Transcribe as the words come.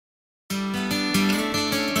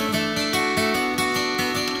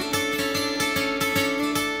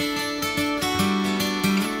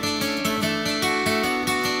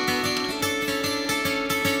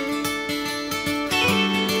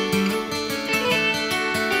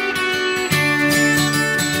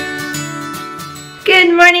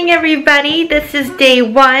morning, everybody. This is day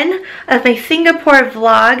 1 of my Singapore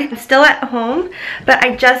vlog. I'm still at home, but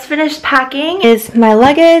I just finished packing. Is my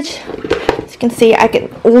luggage. As you can see, I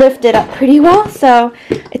can lift it up pretty well, so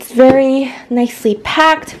it's very nicely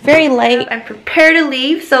packed, very light. I'm prepared to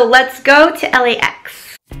leave, so let's go to LAX.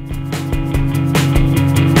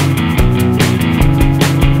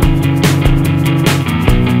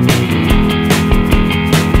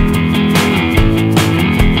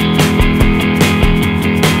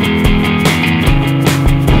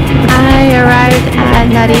 At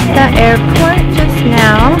Narita Airport just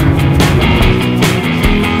now.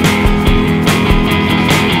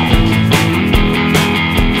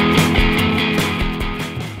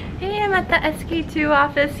 Hey, I'm at the SK2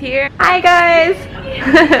 office here. Hi guys!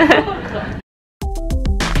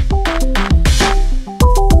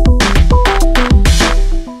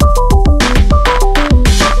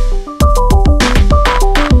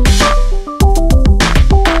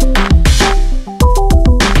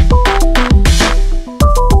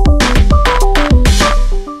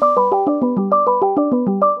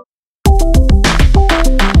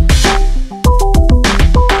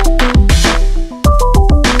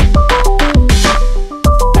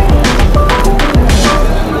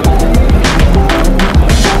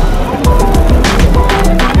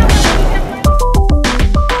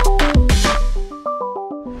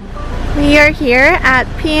 We are here at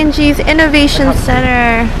P&G's Innovation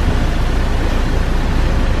Center.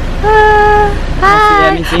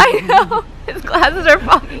 Hi! I know! His glasses are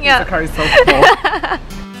fogging up. The car is so cool.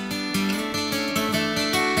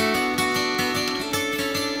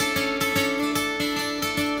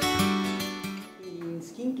 In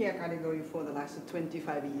skincare category for the last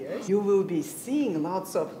 25 years, you will be seeing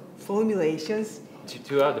lots of formulations.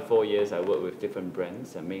 Throughout the 4 years, I worked with different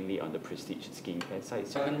brands, mainly on the prestige skincare side.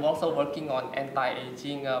 I'm also working on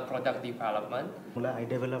anti-aging product development. I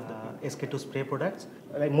developed the SK2 spray products.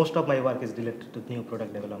 Like most of my work is related to new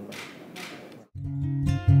product development.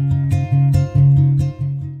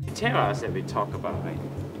 Pitera that we talk about, right?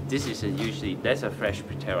 This is that's a fresh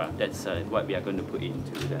Pitera. That's what we are going to put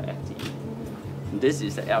into the FD. This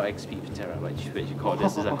is the LXP Pitera, which you call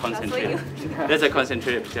this is a concentrated. That's a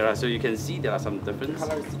concentrated Pitera. So you can see there are some difference. The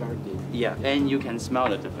color is dark. Yeah, and you can smell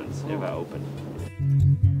the difference if I open.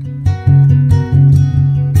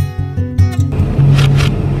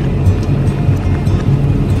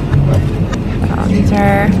 These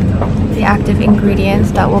are the active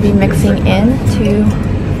ingredients that we'll be mixing into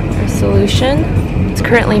our solution. It's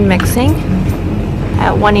currently mixing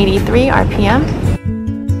at 183 RPM.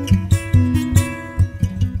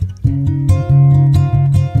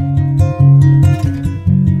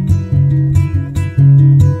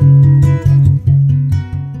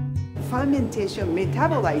 Fermentation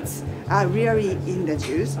metabolites are really in the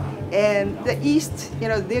juice, and the yeast,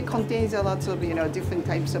 there contains a lot of different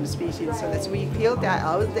types of species. So that's we filter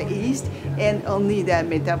out the yeast, and only the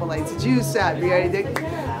metabolites juice are really the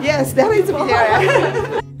yes, that is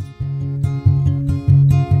Pitera.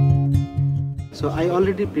 So I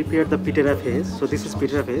already prepared the Pitera phase. So this is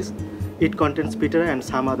Pitera phase. It contains Pitera and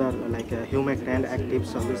some other like humectant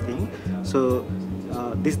actives, all these things. So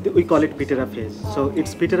this we call it Pitera phase. So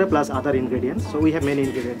it's Pitera plus other ingredients. So we have many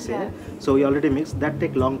ingredients here. So we already mixed. That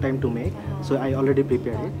take long time to make. So I already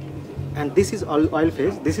prepared it. And this is oil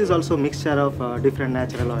phase. This is also mixture of different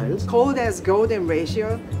natural oils. Called as golden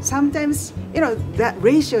ratio. Sometimes that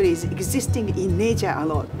ratio is existing in nature a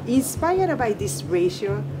lot. Inspired by this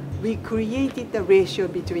ratio, we created the ratio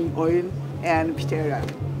between oil and Pitera.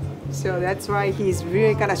 So that's why he's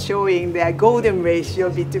really kind of showing the golden ratio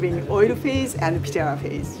between oil phase and Pitera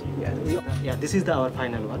phase. Yeah, this is our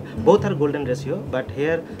final one. Both are golden ratio, but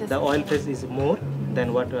here the oil phase is more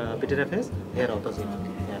than what Pitera phase. Here opposite.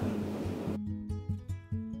 Yeah.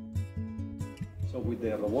 So with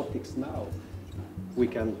the robotics now, we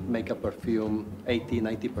can make a perfume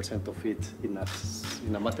 80–90% of it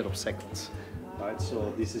in a matter of seconds. Right,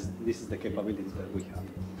 so this is the capabilities that we have.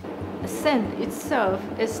 The scent itself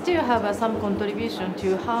still have some contribution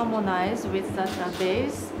to harmonize with the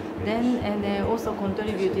base, and also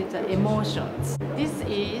contributed the emotions. This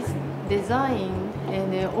is designed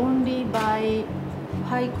only by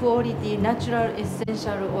high quality natural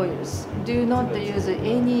essential oils. Do not use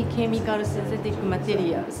any chemical synthetic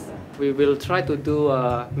materials. We will try to do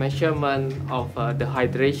a measurement of the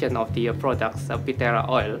hydration of the products of Pitera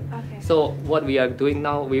oil. Okay. So what we are doing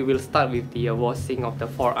now, we will start with the washing of the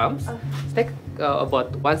forearms. Take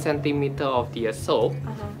about 1 centimeter of the soap,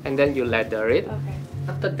 and then you lather it. Okay.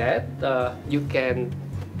 After that, you can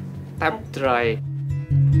tap dry.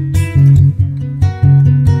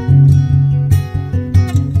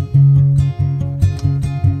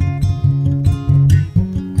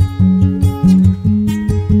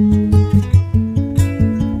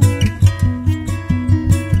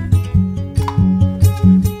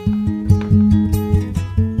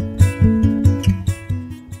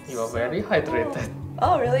 hydrated.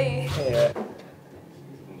 Oh, really? Yeah.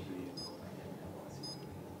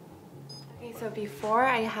 Okay, so before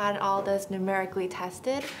I had all this numerically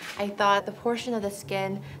tested, I thought the portion of the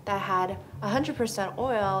skin that had 100%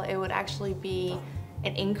 oil, it would actually be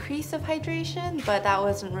an increase of hydration, but that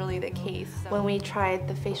wasn't really the case. When we tried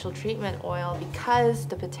the facial treatment oil, because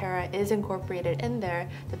the Pitera is incorporated in there,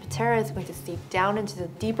 the Pitera is going to seep down into the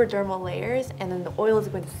deeper dermal layers, and then the oil is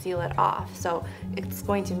going to seal it off. So it's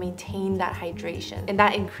going to maintain that hydration, and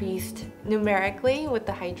that increased numerically with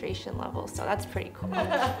the hydration level. So that's pretty cool.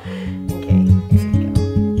 Okay.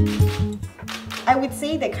 I would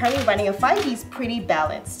say that currently running a 5D is pretty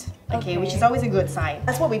balanced. Okay, which is always a good sign.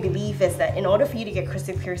 That's what we believe, is that in order for you to get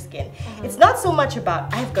crystal clear skin, it's not so much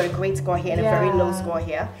about I've got a great score here and a very low score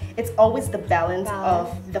here. It's always the balance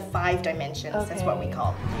of the 5 dimensions. That's what we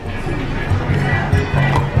call.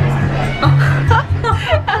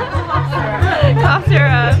 Cough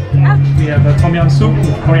syrup. We have a tom yum soup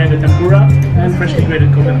with coriander tempura and freshly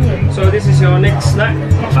grated coconut. So this is your next snack,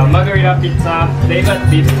 a margarita pizza flavored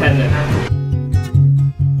beef tendon.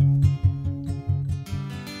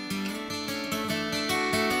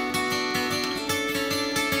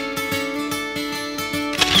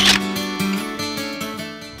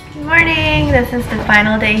 Good morning, this is the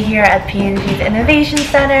final day here at P&G's Innovation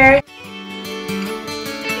Center.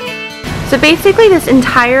 So basically this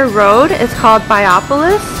entire road is called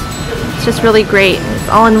Biopolis. It's just really great. It's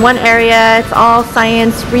all in one area, it's all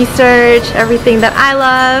science, research, everything that I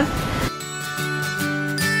love.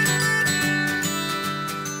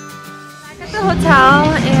 Back at the hotel,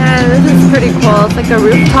 and this is pretty cool. It's like a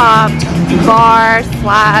rooftop bar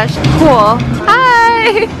slash pool.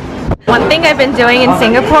 Hi! One thing I've been doing in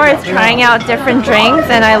Singapore is trying out different drinks,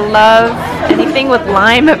 and I love anything with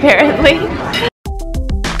lime apparently.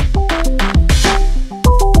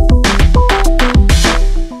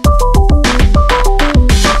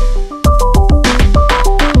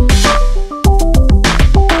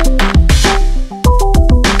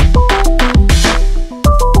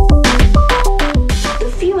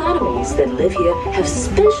 The few animals that live here have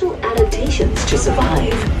special adaptations to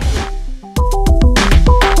survive.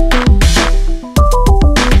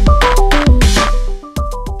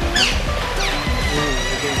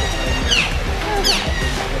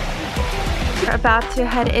 We're about to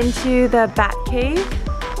head into the Bat Cave.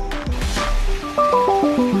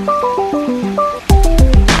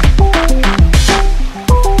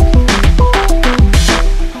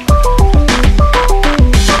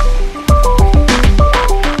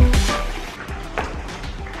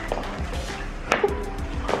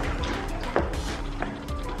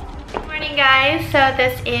 Guys, so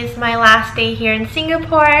this is my last day here in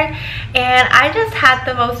Singapore, and I just had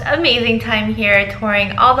the most amazing time here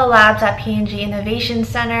touring all the labs at P&G Innovation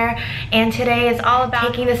Center, and today is all about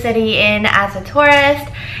taking the city in as a tourist,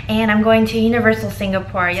 and I'm going to Universal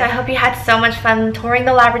Singapore. So I hope you had so much fun touring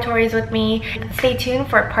the laboratories with me. Stay tuned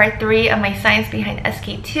for part 3 of my Science Behind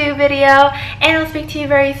SK2 video, and I'll speak to you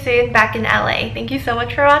very soon back in LA. Thank you so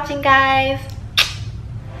much for watching, guys.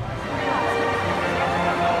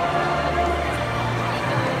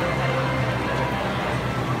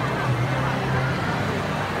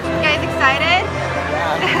 Excited?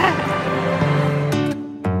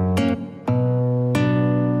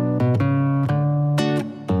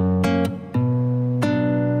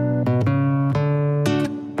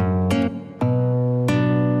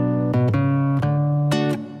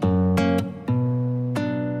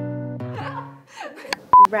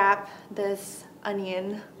 Wrap this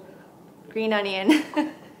onion, green onion.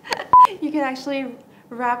 You can actually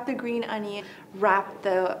wrap the green onion, wrap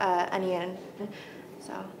the onion.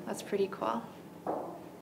 So that's pretty cool.